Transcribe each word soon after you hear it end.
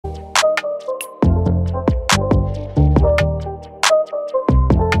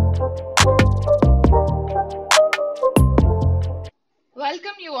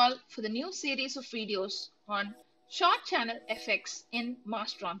for the new series of videos on short channel effects in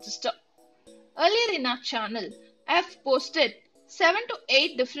MOS transistor. Earlier in our channel, I have posted 7 to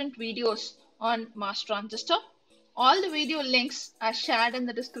 8 different videos on MOS transistor. All the video links are shared in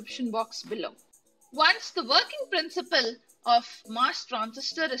the description box below. Once the working principle of MOS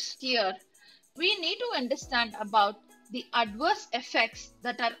transistor is clear, we need to understand about the adverse effects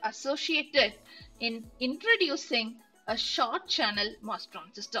that are associated in introducing a short channel MOS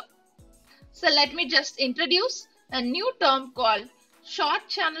transistor. So let me just introduce a new term called short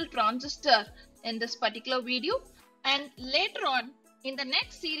channel transistor in this particular video, and later on in the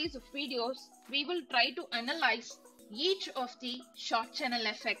next series of videos we will try to analyze each of the short channel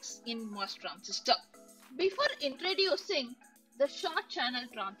effects in MOS transistor. Before introducing the short channel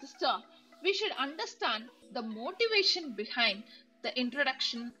transistor, we should understand the motivation behind the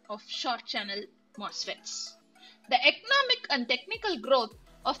introduction of short channel MOSFETs. The economic and technical growth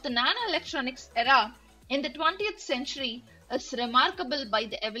of the nanoelectronics era in the 20th century is remarkable by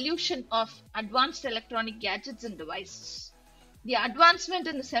the evolution of advanced electronic gadgets and devices. The advancement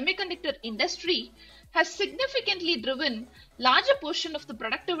in the semiconductor industry has significantly driven larger portion of the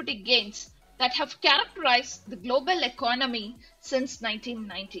productivity gains that have characterized the global economy since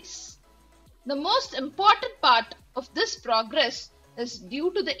 1990s. The most important part of this progress is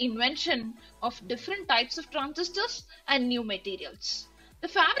due to the invention of different types of transistors and new materials. The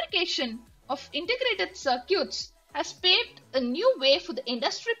fabrication of integrated circuits has paved a new way for the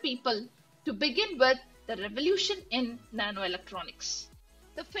industry people to begin with the revolution in nanoelectronics.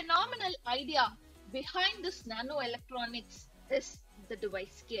 The phenomenal idea behind this nanoelectronics is the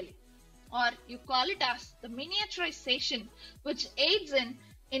device scaling, or you call it as the miniaturization, which aids in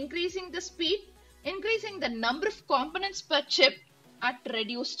increasing the speed, increasing the number of components per chip at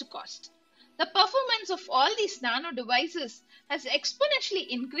reduced cost. The performance of all these nano devices has exponentially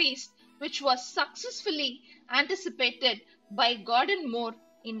increased, which was successfully anticipated by Gordon Moore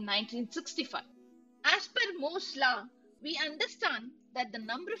in 1965. As per Moore's law, we understand that the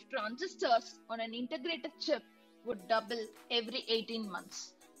number of transistors on an integrated chip would double every 18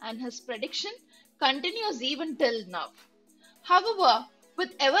 months, and his prediction continues even till now. However, with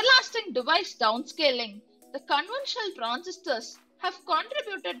everlasting device downscaling, the conventional transistors have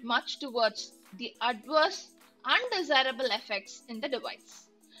contributed much towards the adverse, undesirable effects in the device.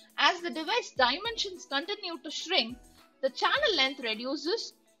 As the device dimensions continue to shrink, the channel length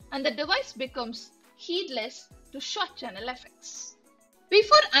reduces and the device becomes heedless to short channel effects.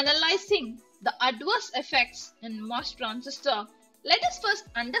 Before analyzing the adverse effects in MOS transistor, let us first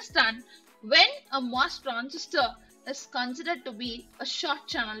understand when a MOS transistor is considered to be a short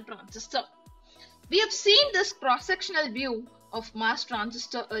channel transistor. We have seen this cross-sectional view of MOS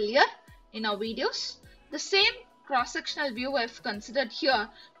transistor earlier in our videos. The same cross-sectional view I have considered here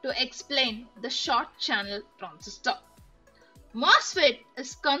to explain the short channel transistor. MOSFET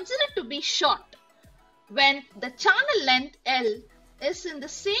is considered to be short when the channel length L is in the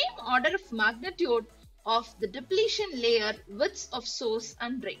same order of magnitude of the depletion layer widths of source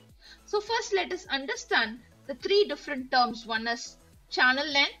and drain. So first let us understand the three different terms. One is channel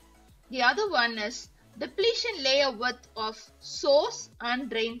length, the other one is depletion layer width of source and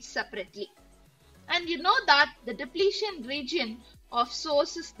drain separately. And you know that the depletion region of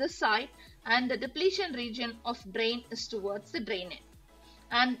source is this side and the depletion region of drain is towards the drain end.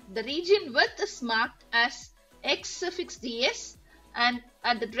 And the region width is marked as X suffix ds, and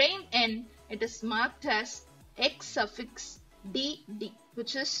at the drain end it is marked as X suffix dd,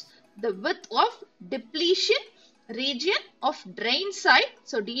 which is the width of depletion region of drain side,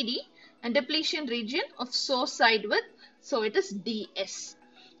 so dd, and depletion region of source side width, so it is ds.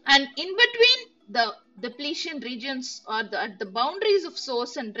 And in between the depletion regions, or at the boundaries of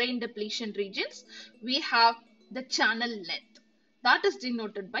source and drain depletion regions, we have the channel length that is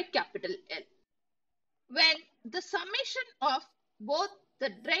denoted by capital L. When the summation of both the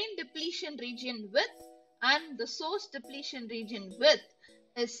drain depletion region width and the source depletion region width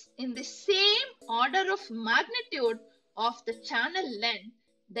is in the same order of magnitude of the channel length,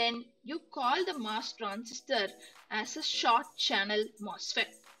 then you call the MOS transistor as a short channel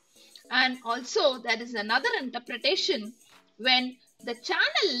MOSFET. And also there is another interpretation: when the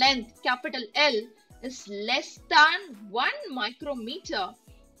channel length capital L is less than 1 micrometer,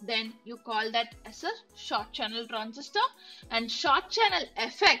 then you call that as a short channel transistor, and short channel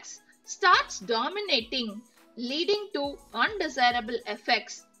effects starts dominating, leading to undesirable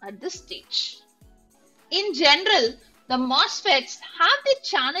effects at this stage. In general, the MOSFETs have the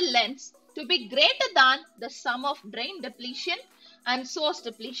channel lengths to be greater than the sum of drain depletion and source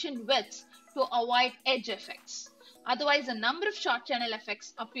depletion widths to avoid edge effects. Otherwise, a number of short channel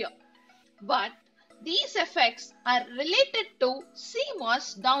effects appear. But these effects are related to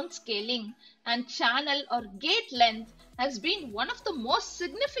CMOS downscaling, and channel or gate length has been one of the most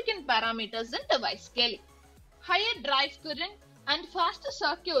significant parameters in device scaling. Higher drive current and faster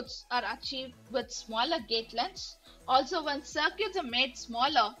circuits are achieved with smaller gate lengths. Also, when circuits are made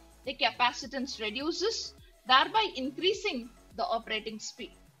smaller, the capacitance reduces, thereby increasing the operating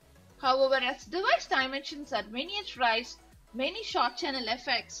speed. However, as device dimensions are miniaturized, many short channel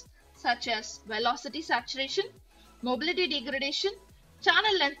effects such as velocity saturation, mobility degradation,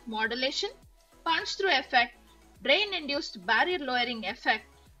 channel length modulation, punch-through effect, drain-induced barrier lowering effect,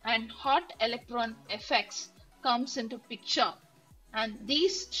 and hot electron effects comes into picture. And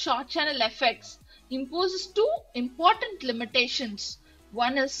these short channel effects imposes two important limitations.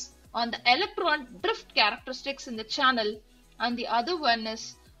 One is on the electron drift characteristics in the channel, and the other one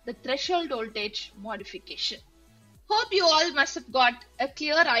is the threshold voltage modification. Hope you all must have got a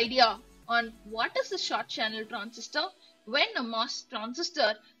clear idea on what is a short channel transistor, when a MOS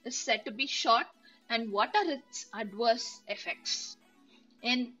transistor is said to be short, and what are its adverse effects.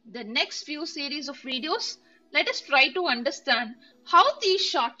 In the next few series of videos, let us try to understand how these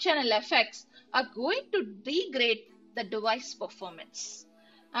short channel effects are going to degrade the device performance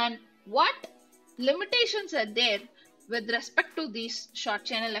and what limitations are there with respect to these short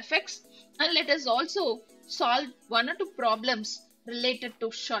channel effects, and let us also solve one or two problems related to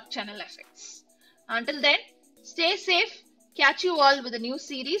short channel effects. Until then, stay safe. Catch you all with a new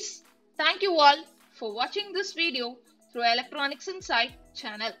series. Thank you all for watching this video through Electronics Insight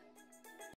channel.